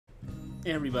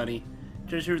Hey everybody,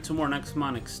 Jerz here with some more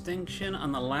Nexomon Extinction.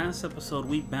 On the last episode,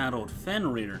 we battled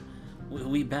Fenrir.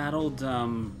 We battled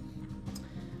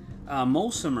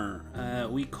Mosimer.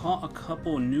 We caught a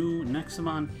couple new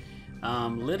Nexomon.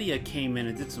 Lydia came in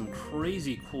and did some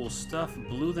crazy cool stuff.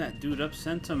 Blew that dude up,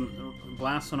 sent him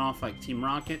blasting off like Team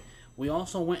Rocket. We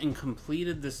also went and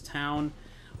completed this town.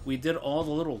 We did all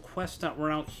the little quests that were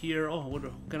out here. Oh,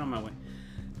 get on my way.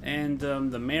 And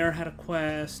the mayor had a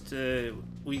quest.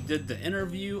 We did the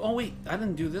interview. Oh wait, I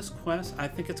didn't do this quest. I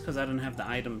think it's because I didn't have the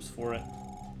items for it.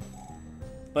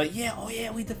 But yeah, oh yeah,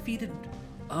 we defeated.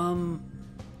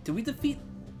 Did we defeat?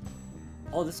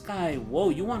 Oh, this guy.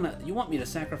 Whoa, you want me to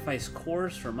sacrifice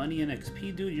cores for money and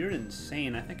XP, dude? You're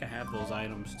insane. I think I have those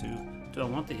items too. Do I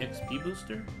want the XP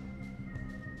booster?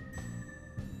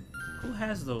 Who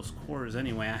has those cores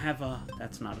anyway? I have a.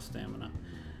 That's not a stamina.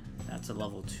 That's a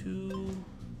level 2.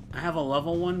 I have a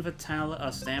level 1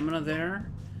 stamina there,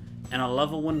 and a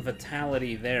level 1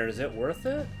 vitality there. Is it worth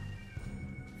it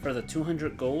for the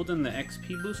 200 gold and the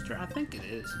XP booster? I think it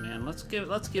is, man. Let's give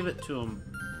it to him.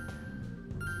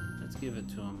 Let's give it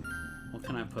to him. What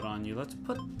can I put on you? Let's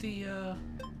put the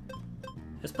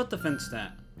fin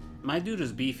stat. My dude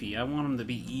is beefy. I want him to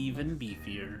be even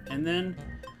beefier. And then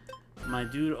my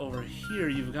dude over here,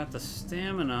 you've got the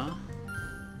stamina.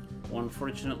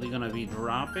 Unfortunately gonna be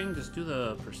dropping. Just do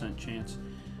the % chance.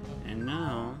 And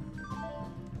now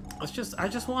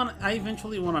I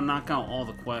eventually want to knock out all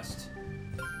the quests.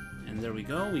 And there we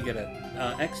go. We get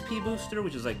a XP booster,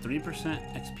 which is like 3%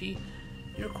 XP.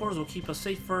 Your cores will keep us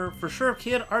safe for sure,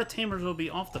 kid. Our tamers will be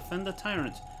off to fend the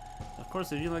tyrants. Of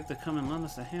course, if you'd like to come and lend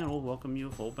us a hand, we'll welcome you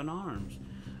with open arms.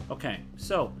 Okay,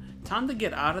 so time to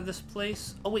get out of this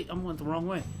place. Oh wait, I went the wrong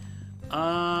way.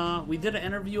 We did an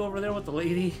interview over there with the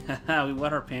lady. We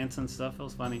wet our pants and stuff. It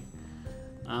was funny.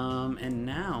 And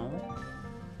now...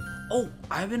 Oh,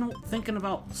 I've been thinking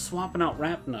about swapping out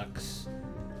Rapnux.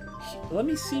 Let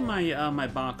me see my my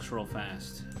box real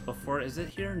fast. Before... Is it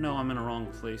here? No, I'm in the wrong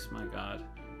place. My god.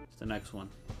 It's the next one.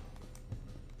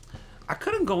 I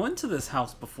couldn't go into this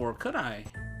house before, could I?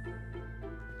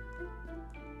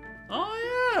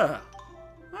 Oh, yeah!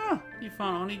 Ah, you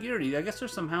found Onigiri. I guess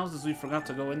there's some houses we forgot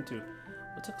to go into.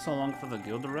 What took so long for the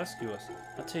guild to rescue us?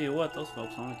 I'll tell you what, those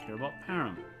folks only care about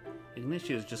Param.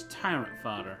 Ignitia is just tyrant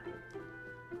fodder.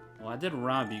 Well, I did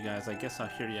rob you guys. I guess I'll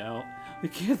hear you out. We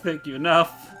can't thank you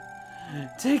enough.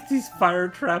 Take these fire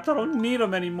traps. I don't need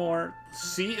them anymore.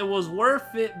 See, it was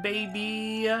worth it,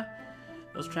 baby.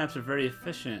 Those traps are very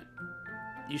efficient.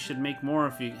 You should make more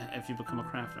if you become a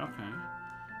crafter. Okay.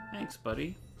 Thanks,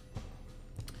 buddy.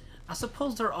 I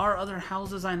suppose there are other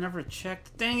houses I never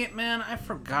checked. Dang it, man. I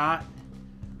forgot.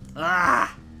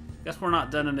 Ah! Guess we're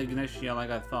not done in Ignitia like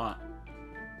I thought.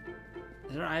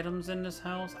 Is there items in this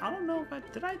house? I don't know if I...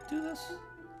 Did I do this?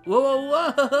 Whoa,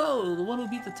 whoa, whoa! The one who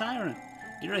beat the tyrant.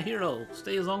 You're a hero.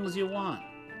 Stay as long as you want.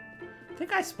 I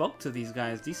think I spoke to these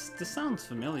guys. This sounds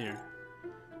familiar.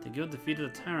 The guild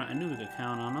defeated the tyrant. I knew we could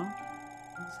count on them.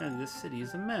 Sadly, this city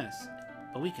is a mess.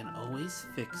 But we can always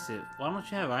fix it. Why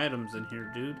don't you have items in here,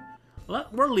 dude?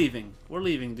 We're leaving. We're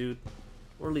leaving, dude.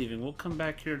 We're leaving. We'll come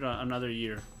back here to another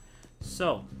year.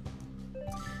 So,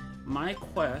 my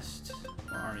quest...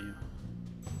 Where are you?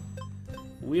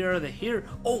 We are the here.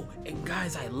 Oh, and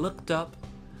guys, I looked up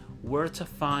where to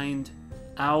find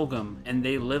Algum, and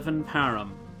they live in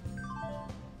Param.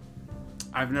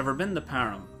 I've never been to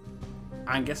Param.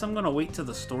 I guess I'm going to wait till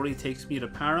the story takes me to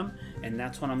Param, and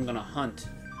that's when I'm going to hunt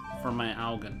for my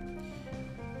Algum.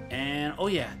 And, oh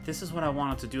yeah, this is what I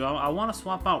wanted to do. I want to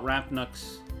swap out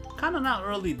Rapnux. Kind of not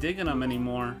really digging them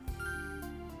anymore.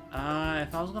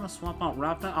 If I was going to swap out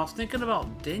Rapnux, I was thinking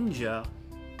about Dinja.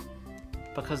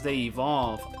 Because they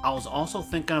evolve. I was also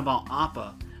thinking about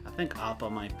Appa. I think Appa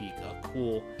might be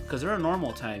cool. Because they're a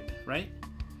normal type, right?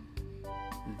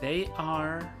 They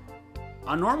are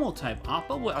a normal type.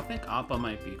 Appa, I think Appa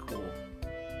might be cool.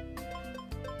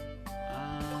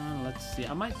 Let's see.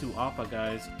 I might do Appa,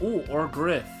 guys. Ooh, or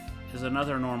Griff is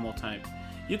another normal type.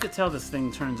 You could tell this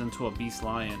thing turns into a beast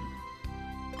lion.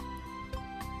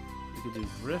 You could do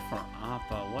Griff or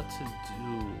Appa. What to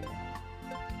do?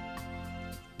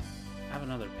 I have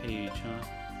another page, huh?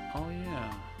 Oh,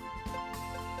 yeah.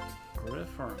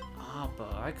 Griff or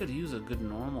Appa. I could use a good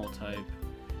normal type.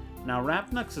 Now,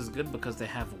 Rapnux is good because they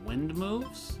have wind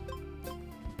moves.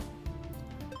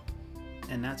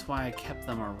 And that's why I kept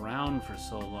them around for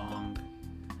so long.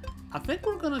 I think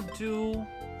we're gonna do...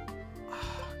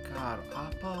 Oh, God,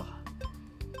 Appa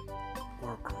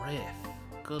or Griff.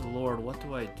 Good lord, what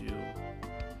do I do?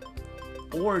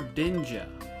 Or Dinja.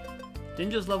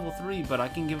 Dinja's level 3, but I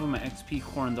can give him an XP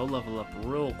core and they'll level up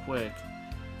real quick.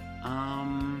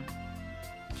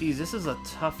 Geez, this is a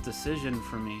tough decision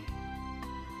for me.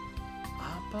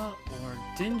 Appa or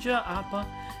Dinja Appa?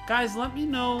 Guys, let me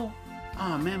know.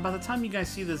 Oh man, by the time you guys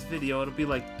see this video, it'll be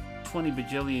like 20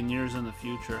 bajillion years in the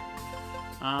future.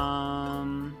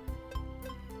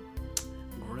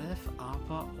 Griff,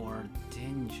 Appa, or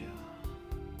Dinja?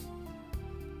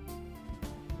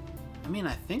 I mean,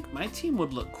 I think my team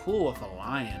would look cool with a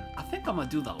lion. I think I'm gonna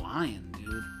do the lion,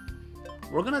 dude.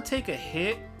 We're gonna take a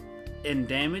hit in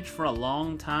damage for a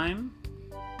long time,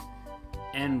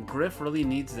 and Griff really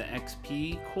needs the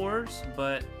XP cores,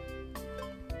 but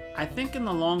I think in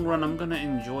the long run I'm gonna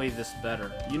enjoy this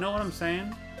better. You know what I'm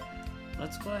saying?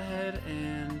 Let's go ahead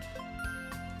and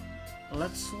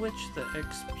let's switch the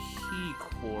XP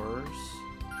cores.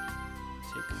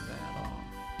 Take that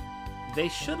off. They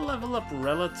should level up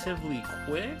relatively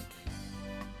quick.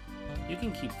 You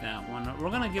can keep that one.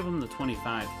 We're gonna give them the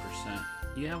 25%.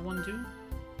 You have one too?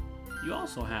 You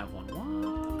also have one.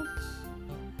 What?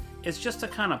 It's just to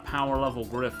kind of power level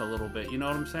Griff a little bit. You know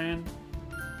what I'm saying?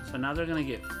 So now they're going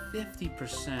to get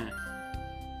 50%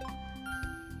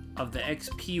 of the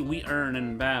XP we earn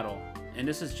in battle. And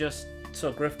this is just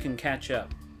so Griff can catch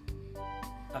up.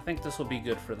 I think this will be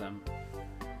good for them.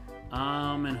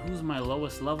 And who's my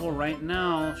lowest level right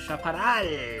now? Chaparral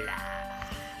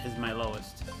is my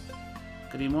lowest.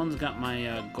 Grimon's got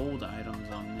my gold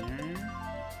items on there.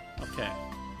 Okay.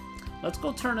 Let's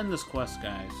go turn in this quest,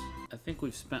 guys. I think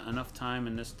we've spent enough time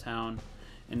in this town.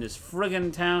 In this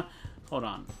friggin' town. Hold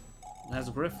on. Has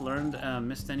Griff learned,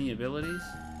 missed any abilities?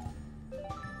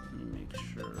 Let me make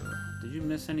sure. Did you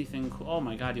miss anything cool? Oh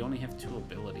my god, you only have 2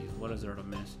 abilities. What is there to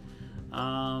miss?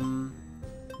 I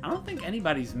don't think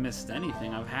anybody's missed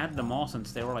anything. I've had them all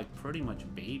since they were like pretty much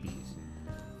babies.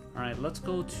 Alright, let's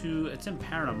go to... It's in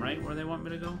Param, right? Where they want me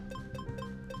to go?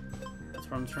 That's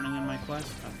where I'm turning in my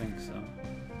quest? I think so.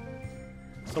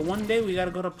 So one day we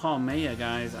gotta go to Palmea,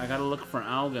 guys. I gotta look for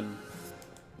Algan.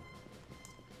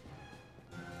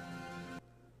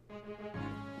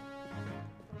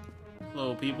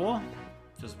 Hello, people.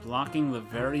 Just blocking the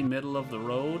very middle of the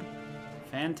road.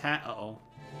 Uh-oh.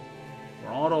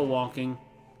 We're auto-walking.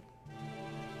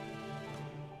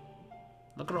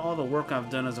 Look at all the work I've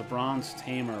done as a bronze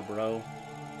tamer, bro.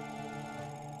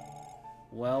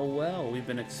 Well, well, we've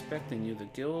been expecting you. The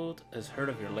guild has heard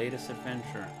of your latest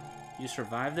adventure. You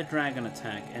survived the dragon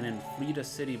attack and then freed a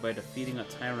city by defeating a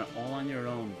tyrant all on your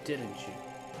own, didn't you?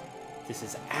 This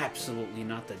is absolutely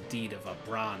not the deed of a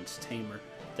bronze tamer.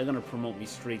 They're gonna promote me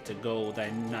straight to gold,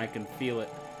 and I can feel it.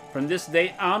 From this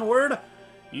day onward,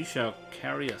 you shall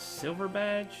carry a silver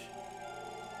badge.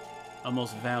 A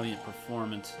most valiant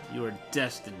performance. You are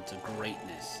destined to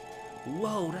greatness.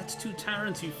 Whoa, that's 2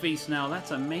 tyrants you face now.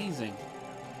 That's amazing.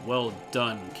 Well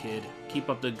done, kid. Keep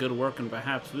up the good work and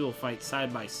perhaps we will fight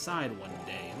side by side one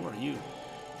day. Who are you?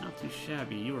 Not too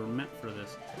shabby. You were meant for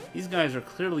this. These guys are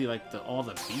clearly like all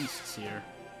the beasts here.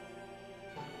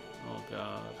 Oh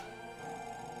god.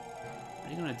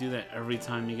 Are you gonna do that every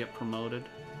time you get promoted?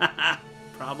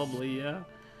 Probably, yeah.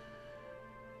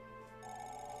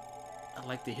 I'd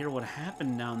like to hear what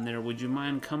happened down there. Would you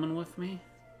mind coming with me?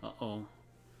 Uh-oh.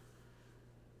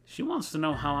 She wants to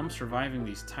know how I'm surviving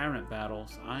these tyrant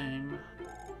battles. I'm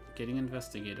getting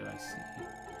investigated, I see.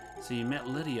 So you met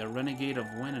Lydia, renegade of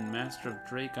Wen and master of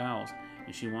Drake Isles,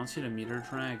 and she wants you to meet her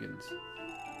dragons.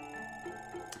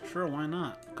 Sure, why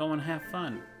not? Go and have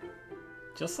fun.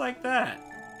 Just like that.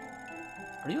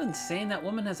 Are you insane? That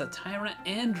woman has a tyrant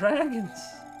and dragons.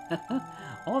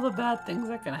 All the bad things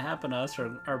that can happen to us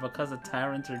are because of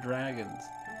tyrants or dragons.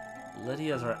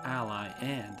 Lydia's our ally,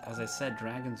 and, as I said,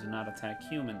 dragons do not attack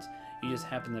humans. You just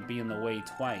happen to be in the way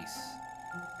twice.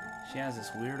 She has this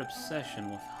weird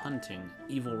obsession with hunting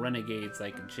evil renegades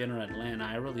like Jenna Atlanta.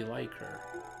 I really like her.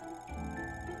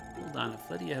 Hold on,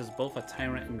 if Lydia has both a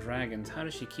tyrant and dragons, how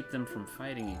does she keep them from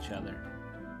fighting each other?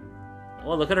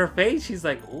 Oh, look at her face! She's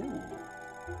like, ooh.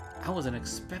 I wasn't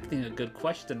expecting a good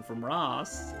question from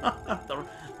Ross.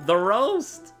 the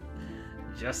roast!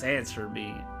 Just answer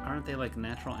me. Aren't they like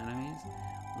natural enemies?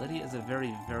 Lydia is a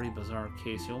very, very bizarre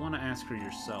case. You'll want to ask her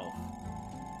yourself.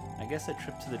 I guess a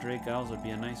trip to the Drake Isles would be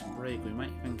a nice break. We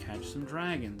might even catch some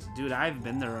dragons. Dude, I've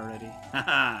been there already.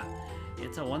 Haha!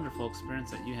 It's a wonderful experience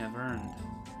that you have earned.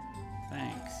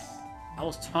 Thanks. I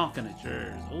was talking to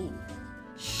Jerz. Ooh.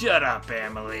 Shut up,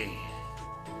 Emily!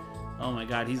 Oh my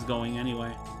god, he's going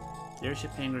anyway. The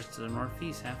airship hangars to the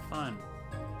northeast. Have fun.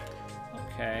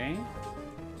 Okay.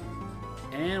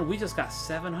 And we just got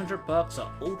 700 bucks,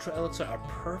 a ultra elixir, a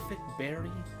perfect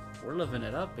berry. We're living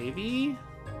it up, baby.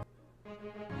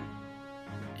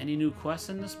 Any new quests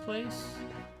in this place?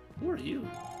 Who are you?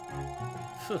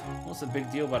 What's the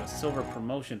big deal about a silver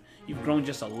promotion? You've grown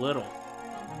just a little.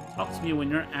 Talk to me when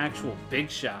you're actual big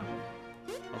shot.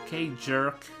 Okay,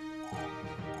 jerk.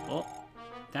 Oh,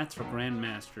 that's for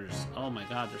Grandmasters. Oh my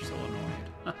god, they're so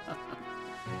annoyed.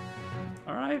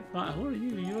 Alright, who are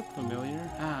you? You look familiar.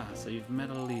 Ah, so you've met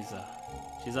Eliza.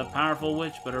 She's a powerful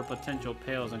witch, but her potential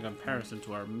pales in comparison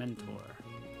to our mentor.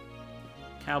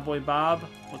 Cowboy Bob,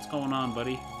 what's going on,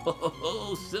 buddy?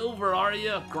 Oh, silver, are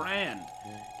you? Grand.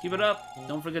 Keep it up.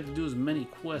 Don't forget to do as many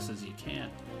quests as you can.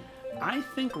 I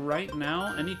think right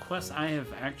now, any quest I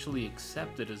have actually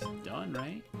accepted is done,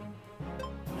 right?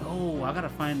 No, I gotta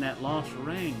find that lost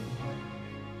ring.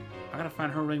 I gotta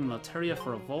find her ring Lateria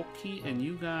for a Vault Key, and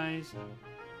you guys...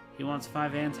 He wants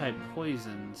 5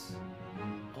 anti-poisons.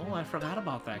 Oh, I forgot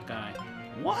about that guy.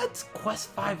 What? Quest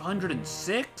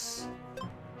 506?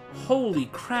 Holy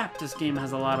crap, this game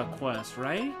has a lot of quests,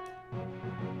 right?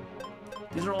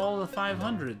 These are all the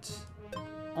 500s.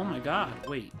 Oh my god,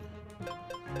 wait.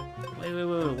 Wait,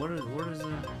 what is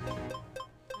that?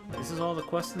 This is all the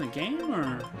quests in the game,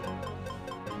 or...?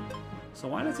 So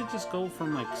why does it just go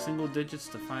from, like, single digits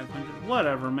to 500?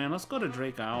 Whatever, man. Let's go to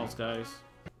Drake Isles, guys.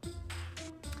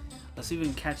 Let's see if we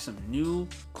can catch some new,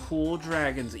 cool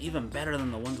dragons, even better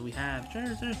than the ones we have.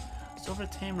 Jerz, Silver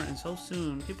Tamer, and so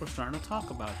soon, people are starting to talk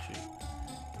about you.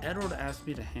 Edward asked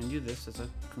me to hand you this as a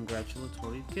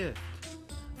congratulatory gift.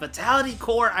 Vitality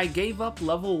Core! I gave up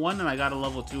level 1 and I got a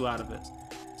level 2 out of it.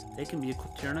 They can be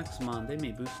equipped to your Nexomon. They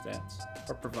may boost stats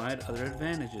or provide other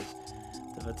advantages.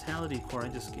 The Vitality Core I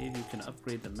just gave you can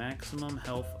upgrade the maximum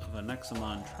health of a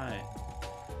Nexomon. Try it.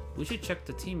 We should check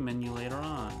the team menu later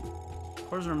on.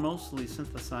 Cores are mostly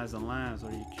synthesized in labs.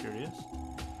 Are you curious?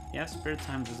 Yeah, spare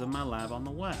time is in my lab on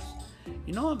the west.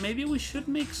 You know what? Maybe we should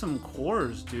make some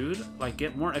cores, dude. Like,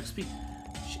 get more XP.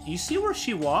 You see where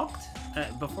she walked?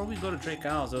 Before we go to Drake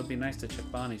Isles, it would be nice to check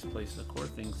Bonnie's place. The core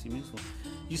thing seems useful.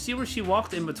 You see where she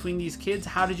walked in between these kids?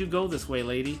 How did you go this way,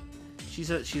 lady? She's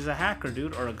a hacker,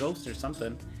 dude, or a ghost or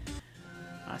something.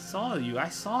 I saw you. I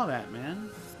saw that, man.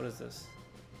 What is this?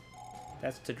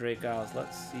 That's to Drake Isles.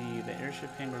 Let's see. The airship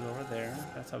hangar's over there.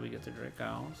 That's how we get to Drake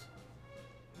Isles.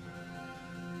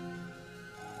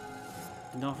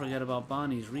 And don't forget about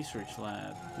Bonnie's research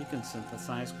lab. We can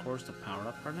synthesize cores to power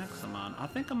up our Nexomon. I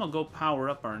think I'm gonna go power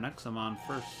up our Nexomon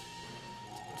first.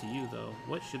 To you, though.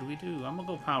 What should we do? I'm gonna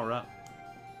go power up.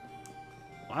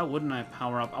 Why wouldn't I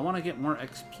power up? I want to get more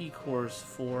XP cores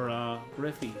for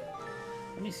Griffey.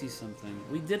 Let me see something.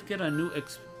 We did get a new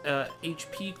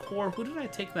HP core. Who did I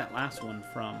take that last one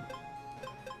from?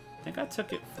 I think I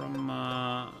took it from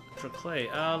Traclay.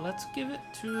 Let's give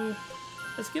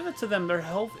it to them. Their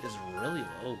health is really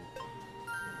low.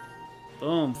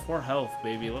 Boom, 4 health,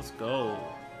 baby. Let's go.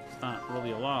 It's not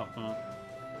really a lot, but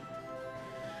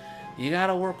you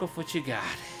gotta work with what you got.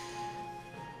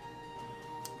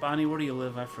 Bonnie, where do you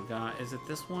live? I forgot. Is it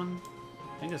this one?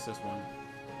 I think it's this one.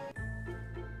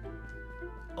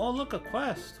 Oh, look, a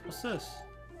quest. What's this?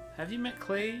 Have you met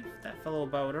Clave? That fellow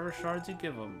about whatever shards you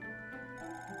give him.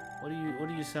 What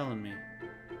are you selling me?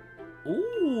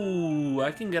 Ooh,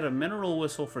 I can get a mineral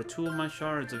whistle for 2 of my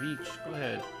shards of each. Go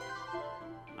ahead.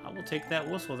 I will take that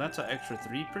whistle. That's an extra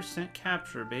 3%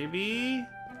 capture, baby.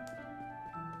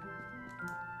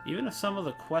 Even if some of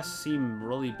the quests seem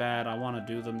really bad, I want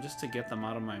to do them just to get them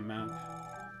out of my map.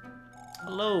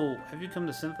 Hello, have you come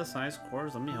to synthesize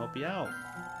cores? Let me help you out.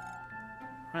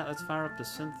 Alright, let's fire up the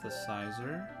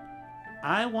synthesizer.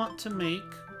 I want to make...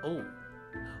 Oh.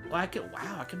 Well,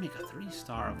 wow, I can make a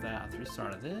 3-star of that. A 3-star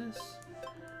of this.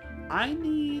 I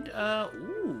need...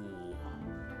 Ooh.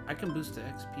 I can boost the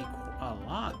XP a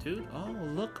lot, dude. Oh,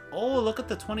 look. Oh, look at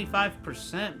the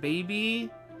 25%, baby.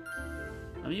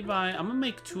 Let me buy... I'm gonna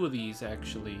make 2 of these,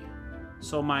 actually.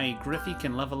 So my Griffey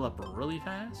can level up really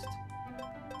fast.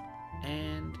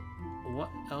 And what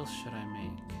else should I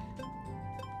make?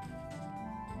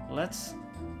 Let's...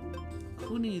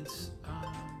 Who needs...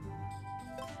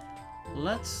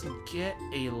 let's get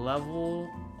a level...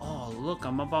 Oh, look,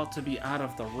 I'm about to be out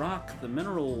of the rock, the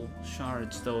mineral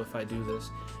shards, though, if I do this.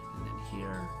 And then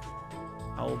here...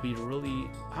 I'll be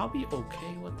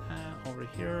okay with that. Over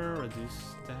here,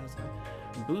 reduce status.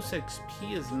 Boost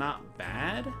XP is not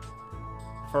bad.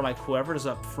 For like whoever's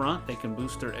up front, they can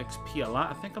boost their XP a lot.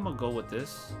 I think I'm gonna go with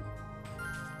this.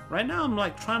 Right now, I'm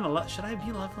like trying to should I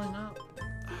be leveling up?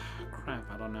 Crap,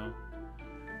 I don't know.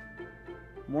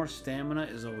 More stamina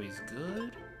is always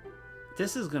good.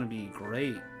 This is gonna be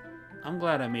great. I'm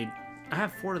glad I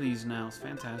have 4 of these now. It's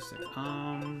fantastic.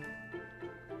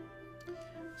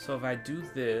 So if I do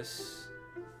this,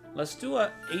 let's do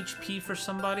a HP for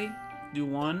somebody. Do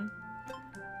 1.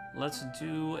 Let's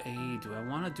do a... Do I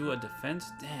want to do a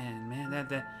defense? Damn, man,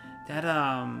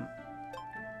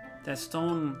 that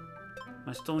stone...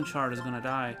 My stone shard is gonna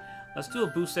die. Let's do a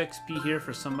boost XP here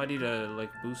for somebody to like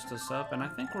boost us up, and I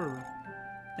think we're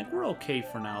okay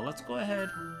for now. Let's go ahead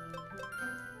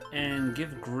and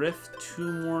give Griff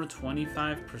 2 more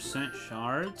 25%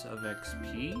 shards of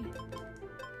XP.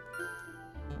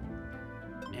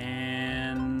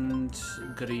 And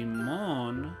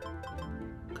Grimon,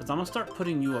 because I'm gonna start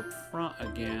putting you up front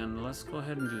again. Let's go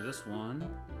ahead and do this one.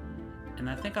 And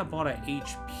I think I bought a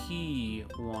HP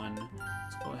one.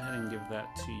 Let's go ahead and give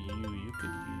that to you. You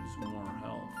could use more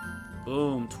health.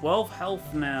 Boom, 12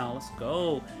 health now. Let's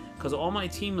go. Because all my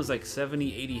team is like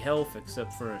 70, 80 health,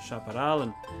 except for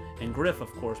Chaparral and Griff,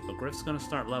 of course. But Griff's going to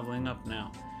start leveling up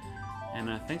now.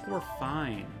 And I think we're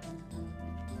fine.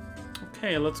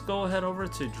 Okay, let's go ahead over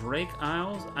to Drake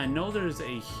Isles. I know there's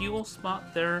a heal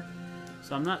spot there,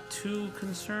 so I'm not too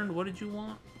concerned. What did you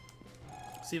want?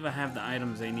 See if I have the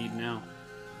items they need now.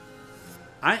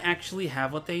 I actually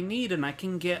have what they need, and I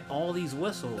can get all these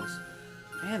whistles.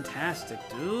 Fantastic,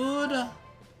 dude.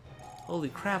 Holy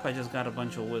crap, I just got a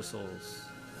bunch of whistles.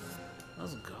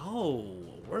 Let's go.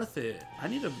 Worth it. I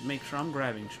need to make sure I'm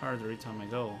grabbing shards every time I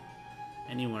go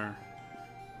anywhere.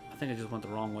 I think I just went the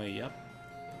wrong way. Yep.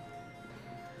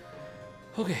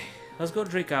 Okay, let's go to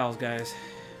Drake Isles, guys.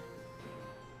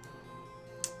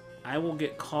 I will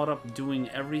get caught up doing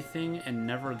everything and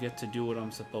never get to do what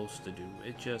I'm supposed to do.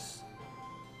 It just...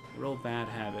 real bad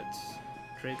habits.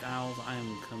 Drake Isles, I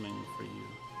am coming for you.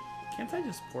 Can't I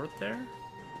just port there?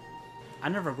 I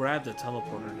never grabbed the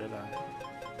teleporter, did I?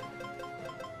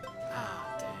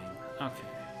 Ah, dang. Okay.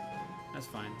 That's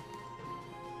fine.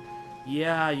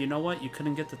 Yeah, you know what? You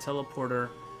couldn't get the teleporter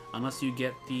unless you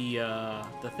get the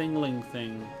thingling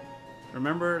thing.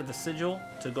 Remember the sigil?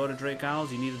 To go to Drake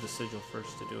Isles, you needed the sigil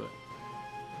first to do it.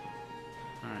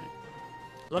 Alright.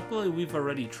 Luckily, we've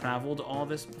already traveled all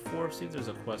this before. See if there's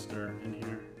a quester in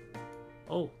here.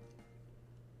 Oh.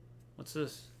 What's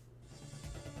this?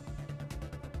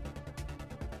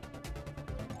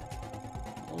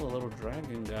 Oh, a little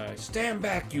dragon guy. Stand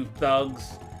back, you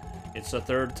thugs! It's the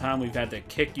 3rd time we've had to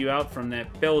kick you out from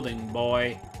that building,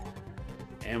 boy.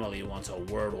 Emily wants a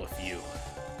word with you.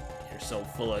 You're so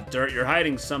full of dirt, you're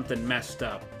hiding something messed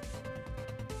up.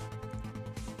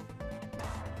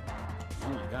 Oh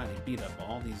my god, he beat up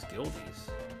all these guildies.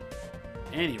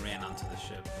 And he ran onto the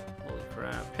ship. Holy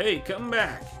crap. Hey, come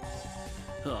back!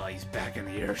 Oh, he's back in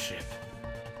the airship.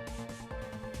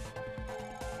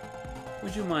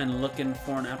 Would you mind looking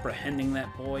for and apprehending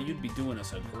that boy? You'd be doing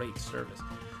us a great service.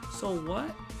 So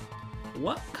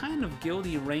what kind of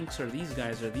guildie ranks are these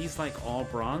guys? Are these like all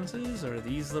bronzes? Or are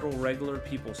these little regular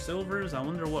people silvers? I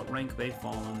wonder what rank they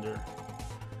fall under.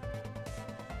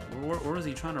 Where is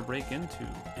he trying to break into?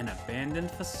 An abandoned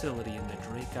facility in the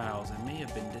Drake Isles. It may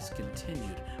have been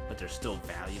discontinued, but there's still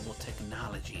valuable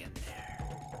technology in there.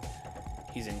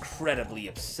 He's incredibly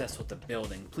obsessed with the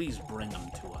building. Please bring him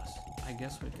to us. I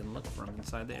guess we can look for him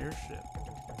inside the airship.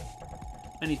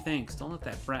 Many thanks. Don't let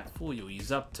that brat fool you.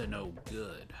 He's up to no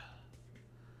good.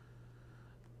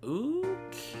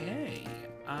 Okay.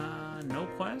 No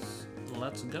quest.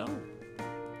 Let's go.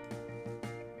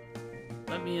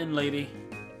 Let me in, lady.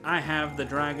 I have the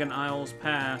Dragon Isles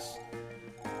pass.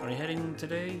 Are you heading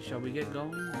today? Shall we get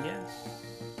going? Yes.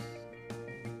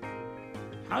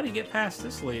 How'd he get past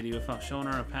this lady without showing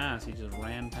her a pass? He just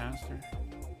ran past her.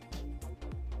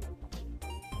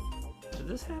 Did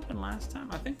this happen last time?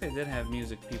 I think they did have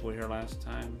music people here last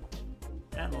time.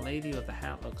 That lady with the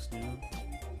hat looks new.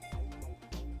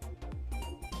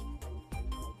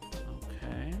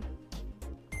 Okay.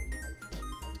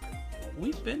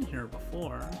 We've been here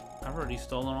before. I've already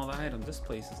stolen all the items. This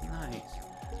place is nice.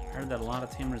 I heard that a lot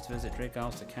of tamers visit Drake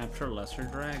Isles to capture lesser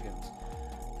dragons.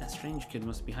 That strange kid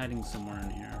must be hiding somewhere in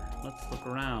here. Let's look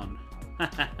around.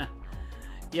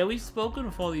 Yeah, we've spoken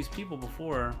with all these people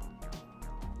before.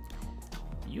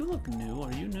 You look new.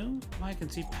 Are you new? Oh, I can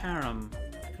see Param.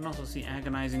 I can also see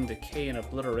agonizing decay and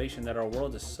obliteration that our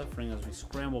world is suffering as we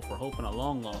scramble for hope in a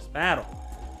long-lost battle.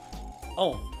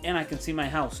 Oh, and I can see my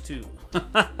house, too.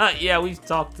 Yeah, we've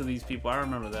talked to these people. I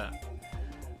remember that.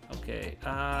 Okay,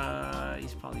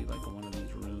 he's probably like in one of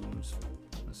these rooms.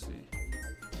 Let's see.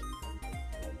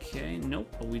 Okay, nope,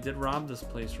 but we did rob this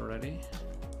place already.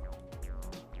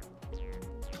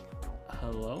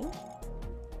 Hello?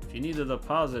 If you need a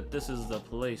deposit, this is the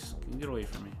place. Can you get away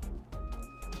from me?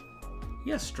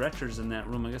 He has stretchers in that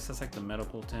room. I guess that's like the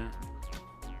medical tent.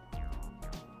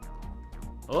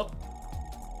 Oh!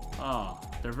 Oh,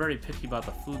 they're very picky about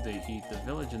the food they eat. The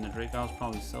village in the Drake Isles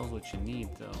probably sells what you need,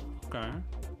 though. Okay.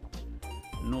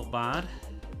 Not bad.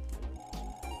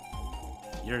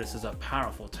 Jerz is a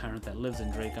powerful tyrant that lives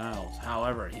in Drake Isles.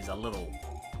 However, he's a little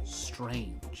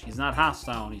strange. He's not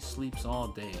hostile and he sleeps all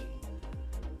day.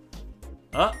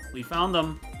 Oh, we found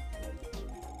him.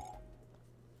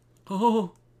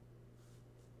 Oh.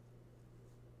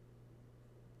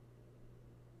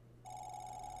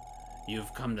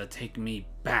 You've come to take me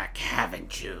back,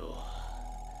 haven't you?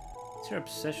 It's your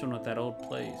obsession with that old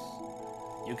place.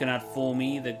 You cannot fool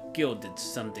me. The guild did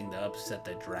something to upset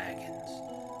the dragons.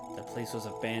 The place was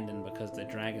abandoned because the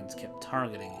dragons kept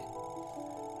targeting it.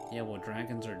 Yeah, well,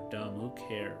 dragons are dumb. Who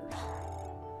cares?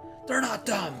 They're not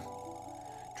dumb!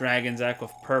 Dragons act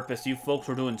with purpose. You folks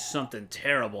were doing something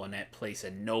terrible in that place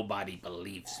and nobody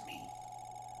believes me.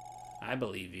 I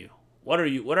believe you. What are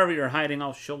you? Whatever you're hiding,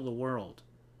 I'll show the world.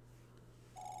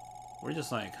 We're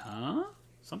just like, huh?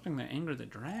 Something that angered the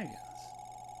dragons.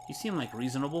 You seem like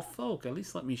reasonable folk. At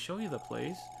least let me show you the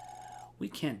place. We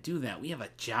can't do that. We have a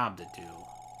job to do.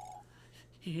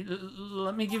 Here,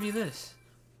 let me give you this.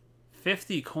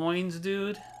 50 coins,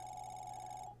 dude?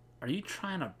 Are you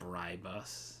trying to bribe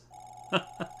us?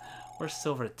 We're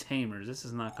silver tamers. This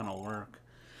is not gonna work.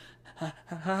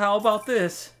 How about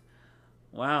this?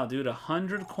 Wow, dude,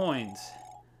 100 coins.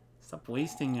 Stop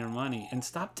wasting your money. And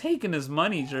stop taking his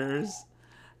money, Jerz.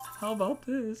 How about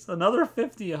this? Another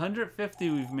 50, 150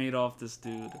 we've made off this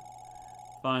dude.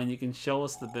 Fine, you can show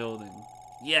us the building.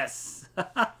 Yes!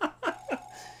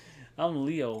 I'm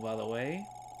Leo, by the way.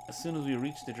 As soon as we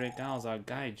reach the Drake Isles, I'll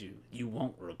guide you. You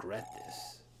won't regret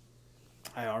this.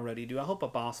 I already do. I hope a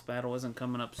boss battle isn't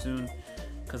coming up soon,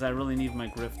 because I really need my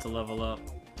grift to level up.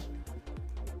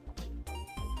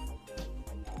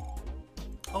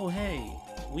 Oh, hey.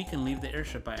 We can leave the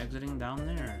airship by exiting down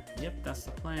there. Yep, that's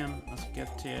the plan. Let's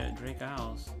get to Drake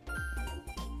Isles.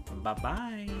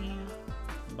 Bye-bye.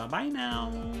 Bye-bye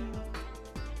now.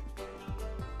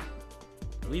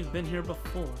 We've been here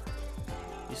before.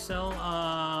 You sell,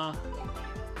 oh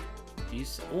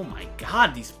my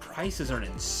god, these prices are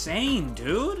insane,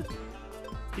 dude.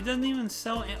 He doesn't even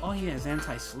sell, oh, he has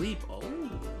anti-sleep. Oh,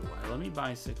 let me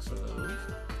buy 6 of those.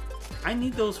 I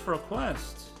need those for a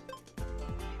quest.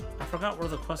 I forgot where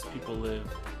the quest people live.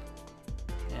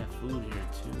 They have food here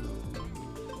too.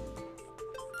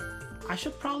 I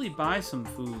should probably buy some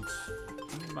foods.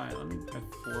 Let me buy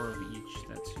 4 of each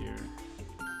that's here.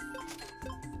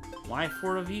 Why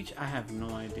 4 of each? I have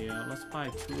no idea. Let's buy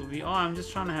 2 of each. Oh, I'm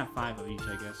just trying to have 5 of each,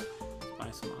 I guess. Let's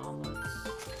buy some omelets.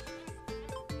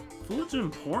 Food's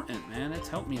important, man. It's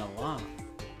helped me a lot.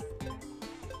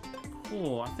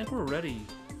 Cool. I think we're ready.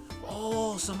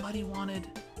 Oh, somebody wanted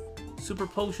super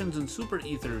potions and super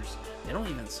ethers. They don't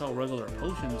even sell regular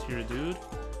potions here, dude.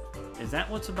 Is that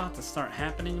what's about to start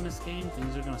happening in this game?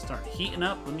 Things are gonna start heating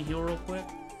up. Let me heal real quick.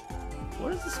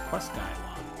 What does this quest guy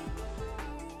want?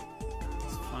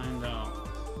 Let's find out.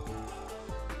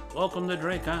 Welcome to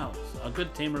Drake Isles. A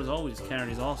good tamer always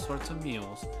carries all sorts of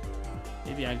meals.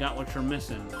 Maybe I got what you're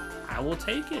missing. I will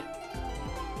take it.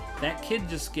 That kid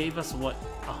just gave us, what,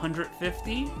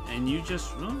 150? And you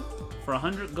just, for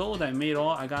 100 gold,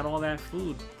 I got all that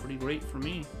food. Pretty great for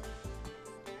me.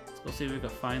 Let's go see if we can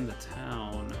find the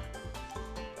town.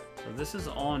 So this is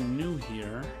all new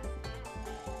here.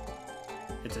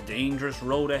 It's a dangerous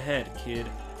road ahead, kid.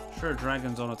 Sure,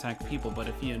 dragons don't attack people, but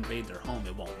if you invade their home,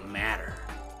 it won't matter.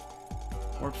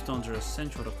 Warp stones are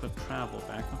essential to quick travel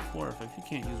back and forth. If you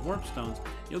can't use warp stones,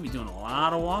 you'll be doing a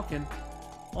lot of walking.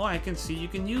 Oh, I can see you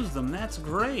can use them. That's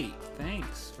great.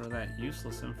 Thanks for that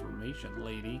useless information,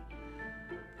 lady.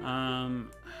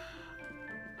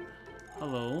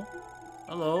 Hello?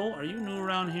 Hello? Are you new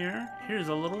around here? Here's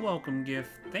a little welcome gift.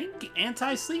 Thank you.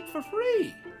 Anti-sleep for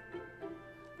free.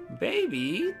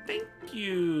 Baby, thank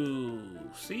you.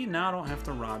 See, now I don't have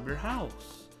to rob your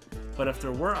house. But if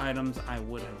there were items, I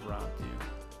would have robbed you.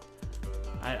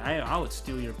 I would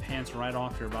steal your pants right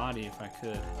off your body if I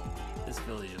could. This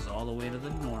village is all the way to the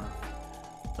north.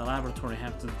 The laboratory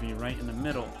happens to be right in the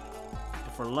middle.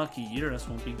 If we're lucky, Jerz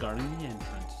won't be guarding the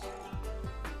entrance.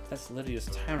 That's Lydia's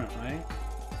tyrant, right?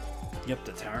 Yep,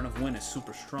 the Tyrant of Wind is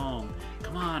super strong.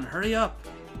 Come on, hurry up!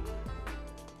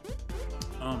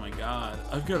 Oh my god,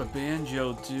 I've got a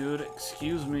banjo, dude.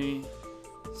 Excuse me.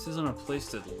 This isn't a place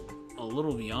that a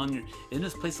little beyond your... Isn't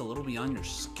this place a little beyond your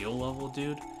skill level,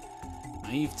 dude?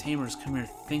 Naive tamers come here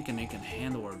thinking they can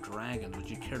handle our dragons. Would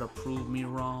you care to prove me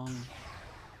wrong?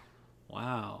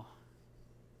 Wow.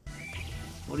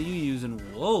 What are you using?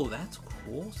 Whoa, that's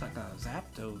cool. It's like a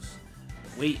Zapdos.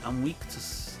 Wait, I'm weak to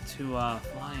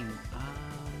flying.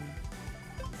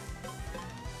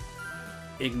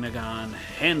 Ignagon,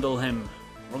 handle him.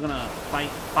 We're gonna fight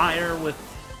fire with...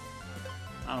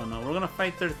 I don't know. We're gonna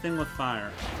fight their thing with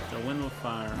fire. Their wind with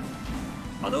fire.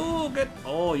 Hadouken!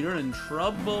 Oh, you're in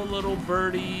trouble, little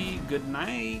birdie. Good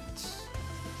night.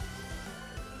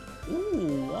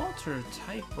 Ooh, Walter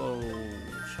Typo.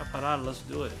 Chaparral, let's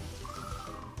do it.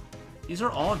 These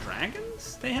are all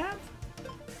dragons they have?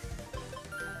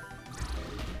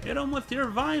 Hit them with your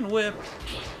vine whip.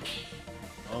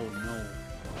 Oh no.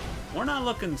 We're not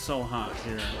looking so hot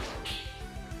here.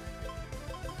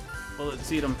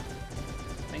 Bullets eat him.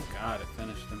 Thank God it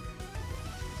finished him.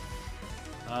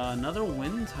 Another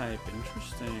wind type.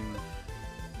 Interesting.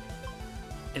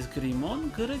 Is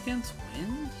Grimon good against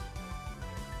wind?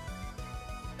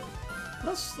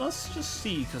 Let's just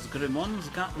see, because Grimon's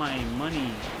got my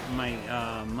money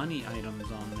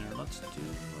items on there. Let's do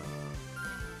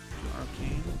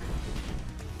arcane.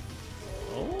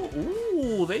 Oh,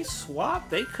 ooh, they swapped.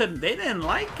 They didn't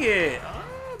like it.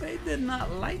 Oh, they did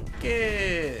not like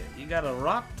it. You got a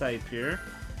rock type here.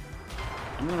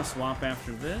 I'm gonna swap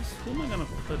after this. Who am I gonna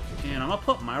put in? I'm gonna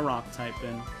put my rock type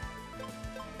in.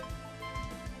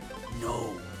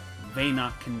 No,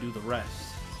 Vaynok can do the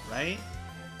rest, right?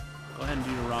 Go ahead and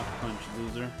do your rock punch,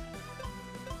 loser.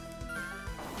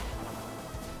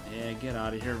 Yeah, get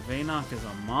out of here. Vaynok is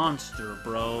a monster,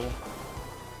 bro.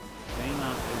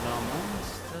 Vaynok is a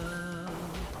monster.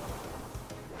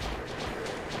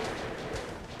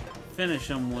 Finish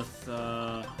him with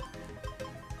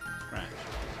scratch.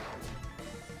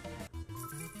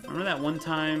 Remember that one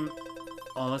time?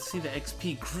 Oh, let's see the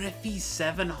XP. Griffy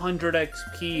 700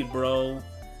 XP, bro.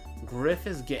 Griff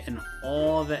is getting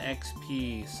all the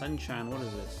XP. Sunshine, what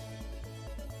is this?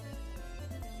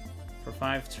 For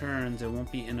 5 turns, it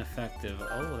won't be ineffective.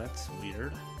 Oh, that's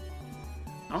weird.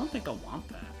 I don't think I want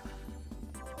that.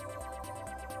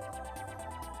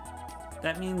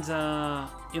 That means,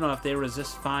 you know, if they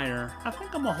resist fire, I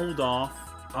think I'm gonna hold off.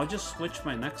 I'll just switch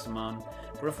my Nexomon.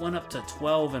 Griff went up to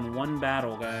 12 in one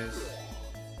battle, guys.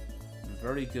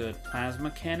 Very good. Plasma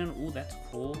cannon. Ooh, that's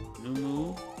cool. New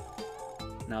move.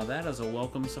 Now that is a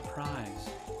welcome surprise.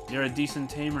 You're a decent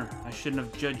tamer. I shouldn't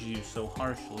have judged you so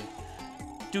harshly.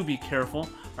 Do be careful.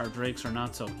 Our drakes are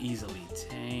not so easily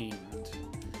tamed.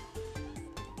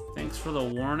 Thanks for the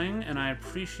warning, and I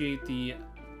appreciate the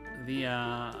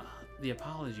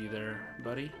apology there,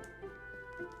 buddy.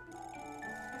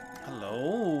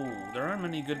 Hello. There aren't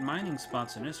many good mining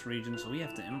spots in this region, so we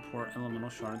have to import elemental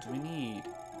shards we need.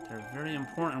 They're very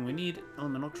important. We need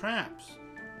elemental traps.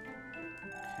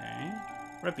 Okay.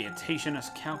 Reputation is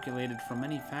calculated from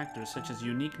many factors, such as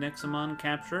unique Nexomon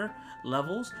capture,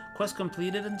 levels, quests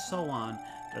completed, and so on.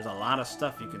 There's a lot of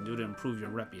stuff you can do to improve your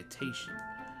reputation.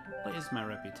 What is my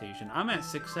reputation? I'm at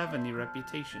 670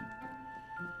 reputation.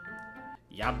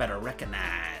 Y'all better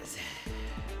recognize.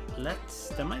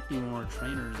 There might be more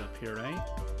trainers up here, right?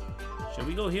 Should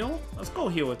we go heal? Let's go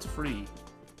heal, it's free.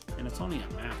 And it's only a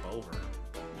map over.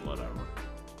 Whatever.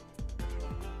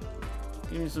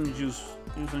 Give me some juice.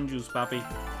 Give me some juice, Poppy.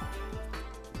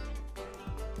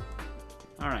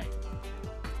 Alright.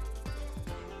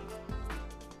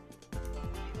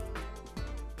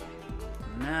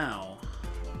 Now,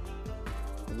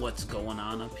 what's going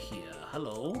on up here?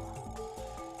 Hello?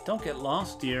 Don't get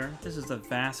lost, dear. This is a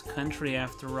vast country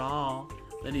after all.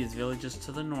 Lydia's village is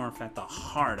to the north, at the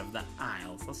heart of the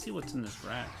Isles. Let's see what's in this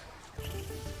grass.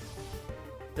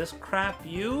 This crap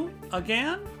you?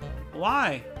 Again?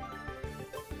 Why?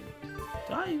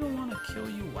 Do I even want to kill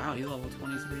you? Wow, he's level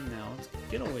 23 now. Let's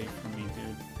get away from me,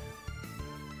 dude.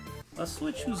 Let's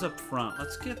switch who's up front.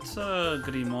 Let's get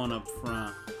Grimon up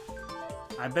front.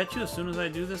 I bet you as soon as I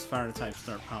do this, fire types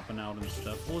start popping out and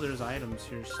stuff. Oh, there's items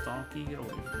here. Stalky, get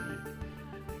away from me.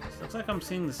 Looks like I'm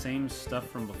seeing the same stuff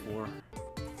from before.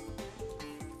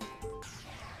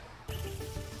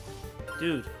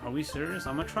 Dude, are we serious?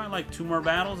 I'm gonna try like 2 more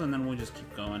battles and then we'll just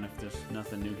keep going if there's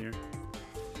nothing new here.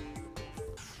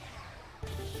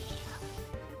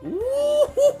 Ooh,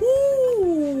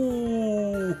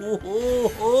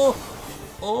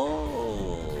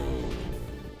 oh.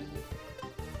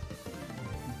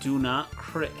 Do not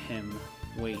crit him.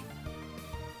 Wait.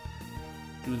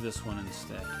 Do this one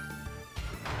instead.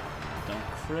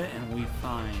 Don't crit and we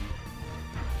fine.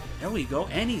 There we go.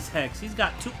 And he's Hex. He's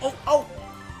got 2. Oh!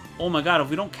 Oh my god, if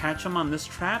we don't catch him on this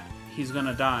trap, he's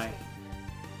gonna die.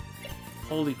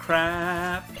 Holy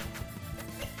crap.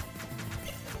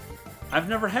 I've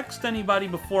never hexed anybody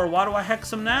before. Why do I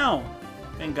hex him now?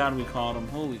 Thank god we caught him.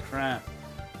 Holy crap.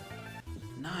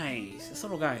 Nice. This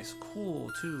little guy is cool,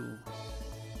 too.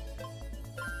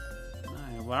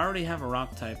 Nice. Well, I already have a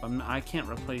rock type. I can't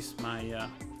replace my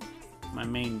my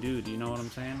main dude. You know what I'm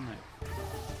saying? Like,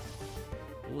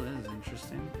 oh, that is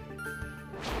interesting.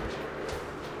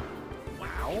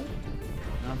 Wow.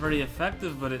 Not very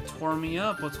effective, but it tore me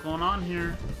up. What's going on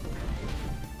here?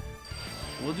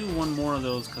 We'll do one more of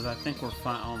those because I think we're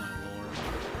fine. Oh my lord.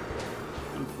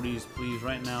 Unfreeze, please.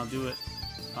 Right now, do it.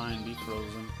 Fine, be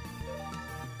frozen.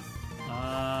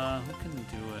 Who can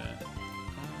do it?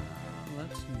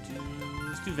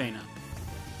 Let's do Vayna.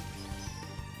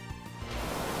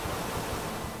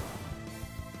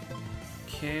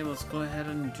 Okay, let's go ahead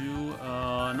and do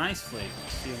Nice Flake.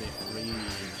 Let's see if they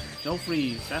freeze. No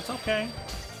freeze, that's okay.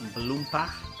 Bloompa.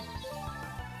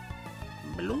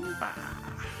 Bloompa.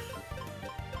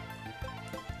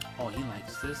 Oh, he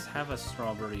likes this. Have a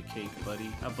strawberry cake, buddy.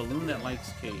 A balloon that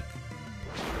likes cake.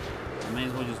 I may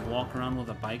as well just walk around with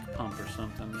a bike pump or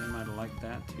something. They might have liked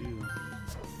that too.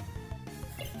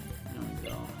 There we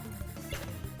go.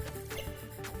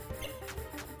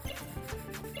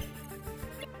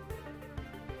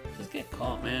 Just get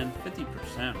caught, man.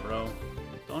 50%, bro.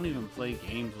 Don't even play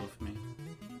games with me.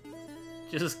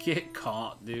 Just get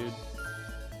caught, dude.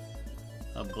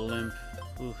 A blimp.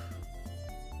 Oof.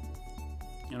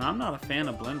 You know, I'm not a fan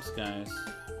of blimps, guys.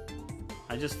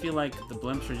 I just feel like the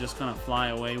blimps are just gonna fly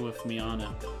away with me on it.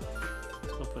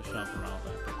 Let's go push up around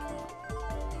back.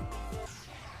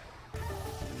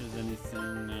 If there's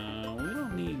anything, we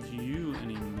don't need you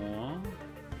anymore.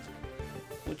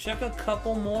 We'll check a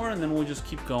couple more and then we'll just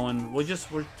keep going.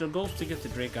 The goal is to get the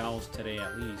Drake Owls today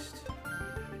at least.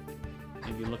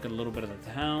 Maybe look at a little bit of the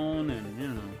town and, you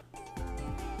know.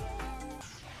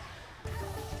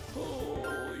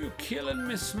 Oh, you're killing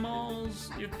me, Smalls.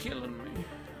 You're killing me.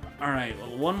 Alright,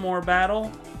 well, one more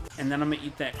battle, and then I'm gonna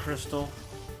eat that crystal.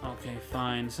 Okay,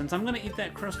 fine. Since I'm gonna eat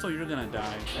that crystal, you're gonna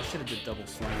die. I should have did double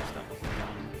slash. That was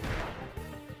dumb.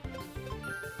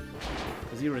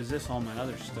 Because he resists all my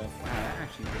other stuff. Wow, that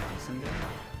actually did decent damage.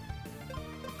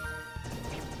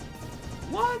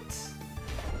 What?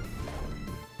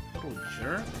 Little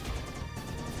jerk.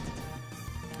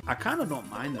 I kind of don't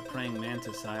mind the praying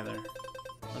mantis either.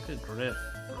 Look at Griff,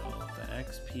 bro. The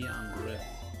XP on Griff.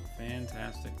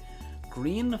 Fantastic.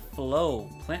 Green Flow.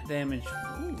 Plant damage.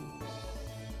 Ooh.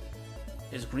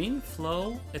 Is Green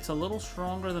Flow? It's a little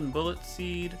stronger than Bullet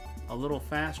Seed. A little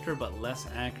faster, but less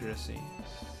accuracy.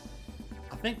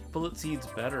 I think Bullet Seed's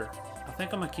better. I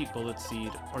think I'm gonna keep Bullet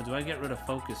Seed. Or do I get rid of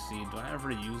Focus Seed? Do I ever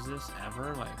use this?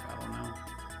 Ever? Like, I don't know.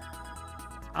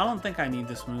 I don't think I need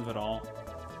this move at all.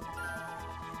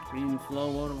 Green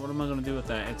Flow, what am I going to do with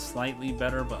that? It's slightly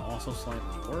better, but also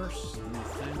slightly worse.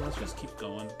 Let's just keep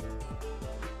going.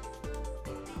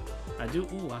 I do...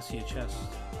 Ooh, I see a chest.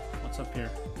 What's up here?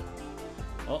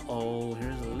 Uh-oh,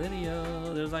 here's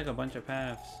Lydia. There's like a bunch of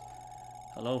paths.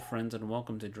 Hello, friends, and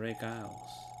welcome to Drake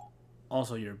Isles.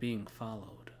 Also, you're being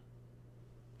followed.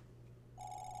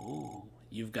 Ooh,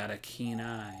 you've got a keen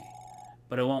eye.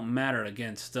 But it won't matter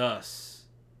against us.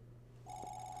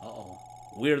 Uh-oh.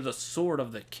 We're the sword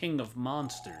of the king of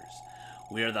monsters.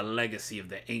 We are the legacy of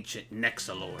the ancient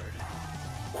Nexolord.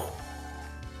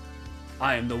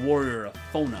 I am the warrior of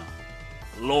Fona,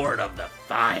 lord of the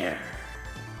fire.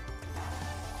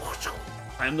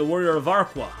 I am the warrior of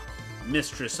Arqua,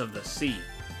 mistress of the sea.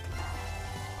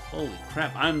 Holy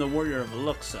crap, I am the warrior of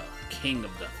Luxa, king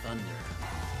of the thunder.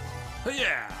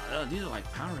 Yeah, these are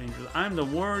like Power Rangers. I am the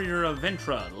warrior of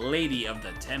Ventra, lady of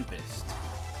the tempest.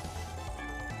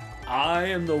 I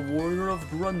am the warrior of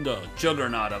Grunda,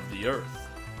 juggernaut of the earth.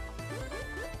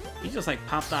 He just like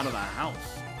popped out of the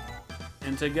house.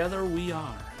 And together we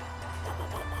are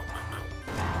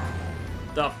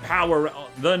the power,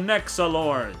 the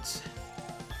Nexolords.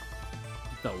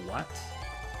 The what?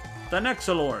 The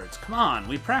Nexolords. Come on,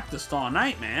 we practiced all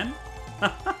night, man.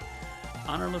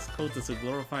 Honorless Coat is to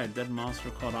glorify a dead monster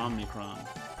called Omnicron.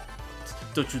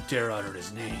 Don't you dare utter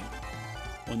his name.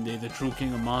 One day the true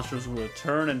king of monsters will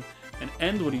return and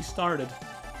end what he started.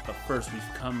 But first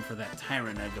we've come for that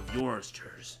tyrant egg of yours,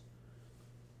 Jerz.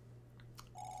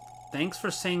 Thanks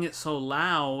for saying it so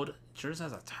loud. Jerz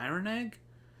has a tyrant egg?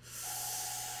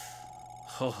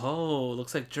 Ho ho,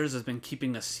 looks like Jerz has been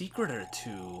keeping a secret or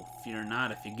two. Fear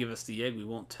not, if you give us the egg, we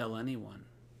won't tell anyone.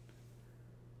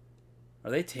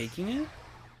 Are they taking it?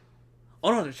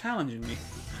 Oh no, they're challenging me.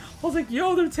 I was like,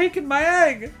 yo, they're taking my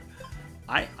egg!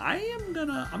 I'm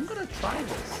gonna try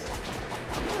this.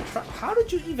 How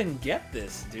did you even get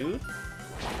this, dude?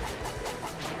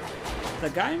 The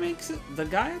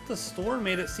guy at the store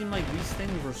made it seem like these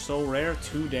things were so rare.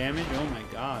 2 damage. Oh my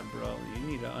god, bro. You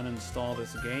need to uninstall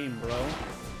this game, bro.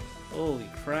 Holy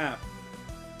crap.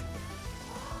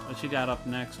 What you got up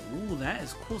next? Ooh, that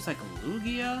is cool. It's like a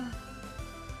Lugia.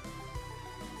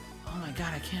 Oh my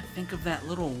god, I can't think of that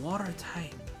little water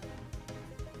type.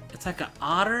 It's like an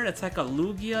otter, it's like a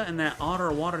Lugia, and that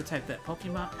otter water type, that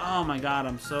Pokemon. Oh my god,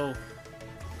 I'm so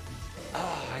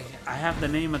Oh, I have the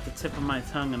name at the tip of my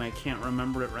tongue and I can't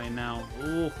remember it right now.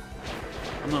 Ooh.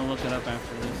 I'm gonna look it up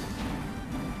after this.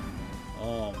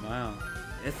 Oh, wow.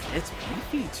 It's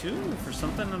beefy, too, for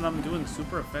something that I'm doing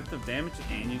super effective damage.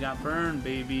 And you got burn,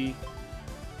 baby.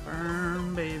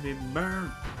 Burn, baby,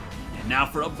 burn. And now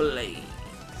for a blaze.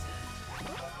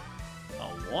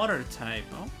 A water type.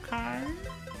 Okay.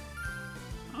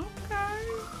 Okay.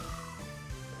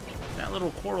 That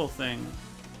little coral thing.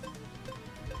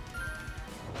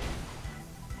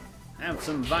 Have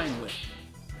some vine whip.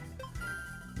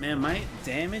 Man, my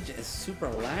damage is super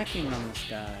lacking on this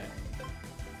guy.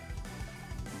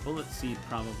 Bullet seed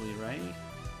probably, right?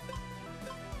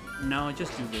 No,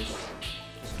 just do this.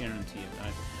 Just guarantee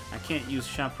it. I can't use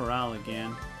Chaparral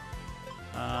again.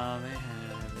 They have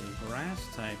a grass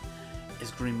type. Is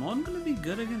Grimon gonna be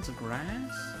good against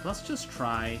grass? Let's just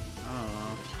try.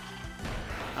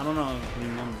 I don't know if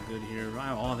Grimon's good here.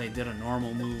 Oh, they did a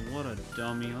normal move. What a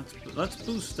dummy. Let's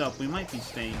boost up. We might be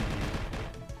staying here.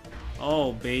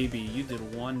 Oh, baby, you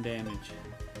did 1 damage.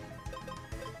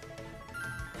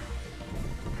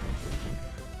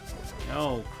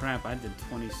 Oh, crap, I did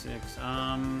 26.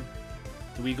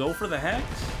 Do we go for the Hex?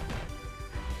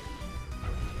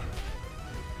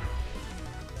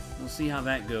 We'll see how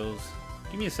that goes.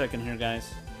 Give me a second here,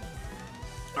 guys.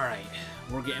 Alright,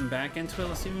 we're getting back into it.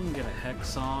 Let's see if we can get a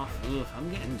Hex off. Ugh, I'm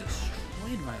getting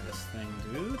destroyed by this thing,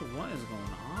 dude. What is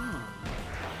going on?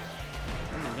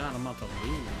 Oh my god, I'm about to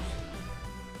lose.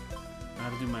 I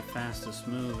have to do my fastest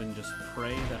move and just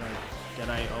pray that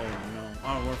I oh no.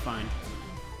 Oh, we're fine.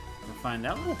 We're fine.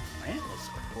 That little plant was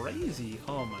crazy.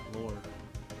 Oh my lord.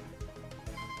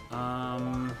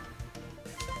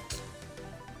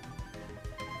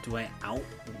 Do I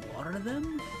outwater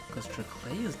them? Because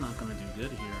Triclay is not going to do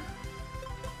good here.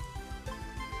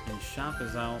 And Shop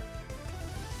is out.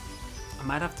 I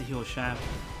might have to heal Shop.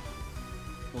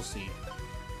 We'll see.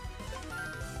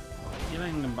 See if I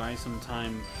can buy some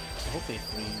time. I hope they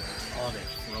freeze. Oh, they're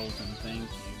frozen. Thank you.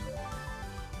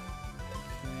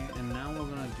 Okay, and now we're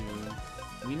going to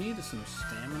do... We need some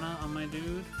stamina on my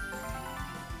dude.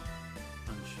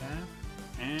 On Shop.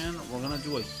 And we're gonna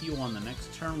do a heal on the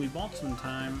next turn. We bought some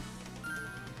time.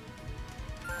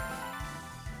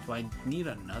 Do I need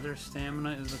another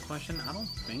stamina is the question? I don't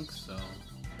think so.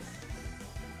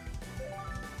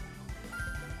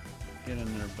 Get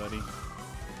in there, buddy.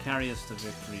 Carry us to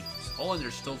victory. Oh, and they're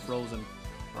still frozen.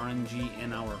 RNG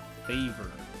in our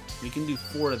favor. We can do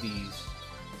 4 of these.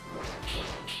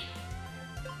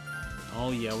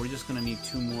 Oh yeah, we're just gonna need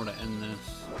 2 more to end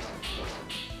this.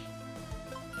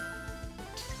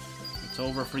 It's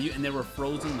over for you, and they were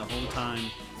frozen the whole time.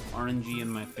 RNG in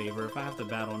my favor. If I have to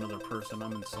battle another person,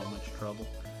 I'm in so much trouble.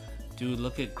 Dude,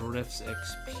 look at Griff's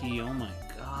XP. Oh my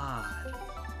god.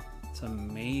 It's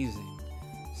amazing.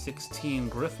 16.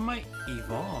 Griff might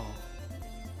evolve.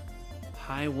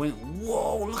 High wind.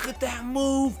 Whoa, look at that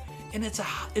move! And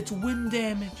it's wind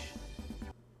damage.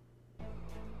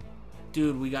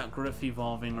 Dude, we got Griff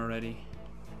evolving already.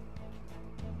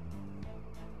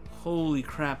 Holy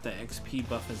crap, the XP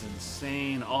buff is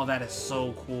insane. Oh, that is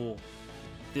so cool.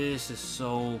 This is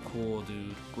so cool,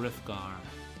 dude. Griffgar.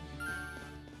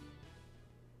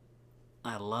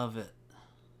 I love it.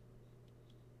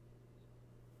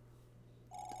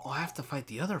 Oh, I have to fight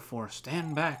the other 4.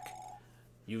 Stand back.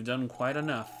 You've done quite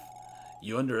enough.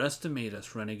 You underestimate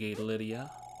us, Renegade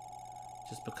Lydia.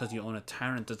 Just because you own a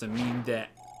tyrant doesn't mean that...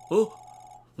 Oh!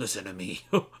 Listen to me.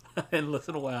 And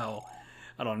listen, wow.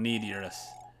 I don't need yours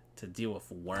to deal with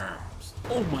worms.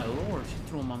 Oh my lord, she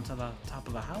threw him onto the top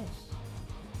of the house.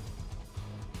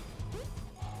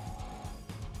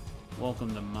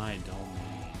 Welcome to my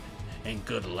domain, and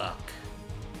good luck.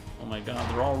 Oh my god,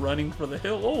 they're all running for the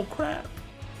hill. Oh crap.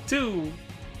 2.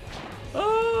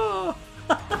 Oh!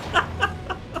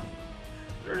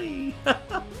 3.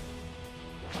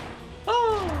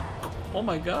 Oh! Oh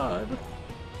my god.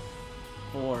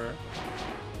 4.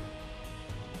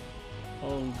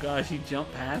 Oh gosh, he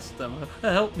jumped past them.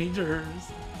 Help me,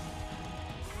 Jerz.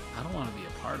 I don't want to be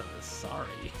a part of this,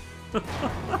 sorry.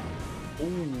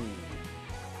 Ooh.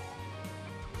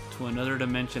 To another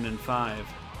dimension in 5.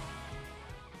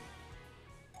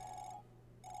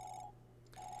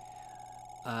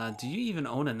 Do you even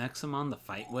own a Nexomon to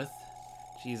fight with?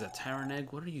 Jeez, a Tyrant egg?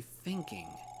 What are you thinking?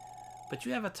 But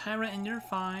you have a Tyrant and you're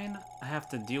fine. I have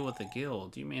to deal with the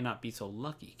guild. You may not be so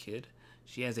lucky, kid.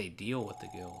 She has a deal with the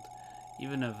guild.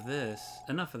 Enough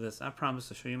of this. I promise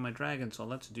to show you my dragon, so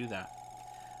let's do that.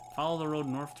 Follow the road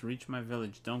north to reach my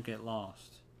village. Don't get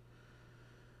lost.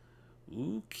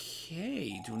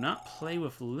 Okay. Do not play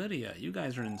with Lydia. You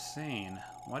guys are insane.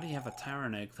 Why do you have a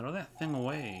Tyrant egg? Throw that thing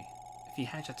away. If you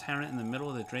hatch a tyrant in the middle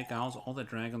of the Drake Isles, all the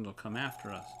dragons will come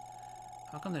after us.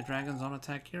 How come the dragons don't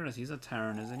attack Eurus? He's a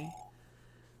tyrant, isn't he?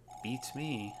 Beats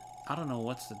me. I don't know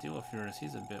what's the deal with Eurus.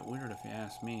 He's a bit weird if you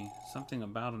ask me. Something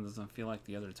about him doesn't feel like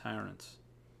the other tyrants.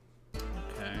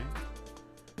 Okay.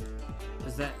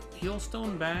 Is that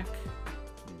Heelstone back?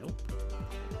 Nope.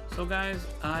 So guys,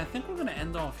 I think we're going to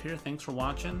end off here. Thanks for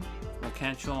watching. We'll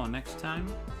catch you all next time.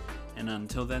 And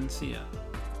until then, see ya.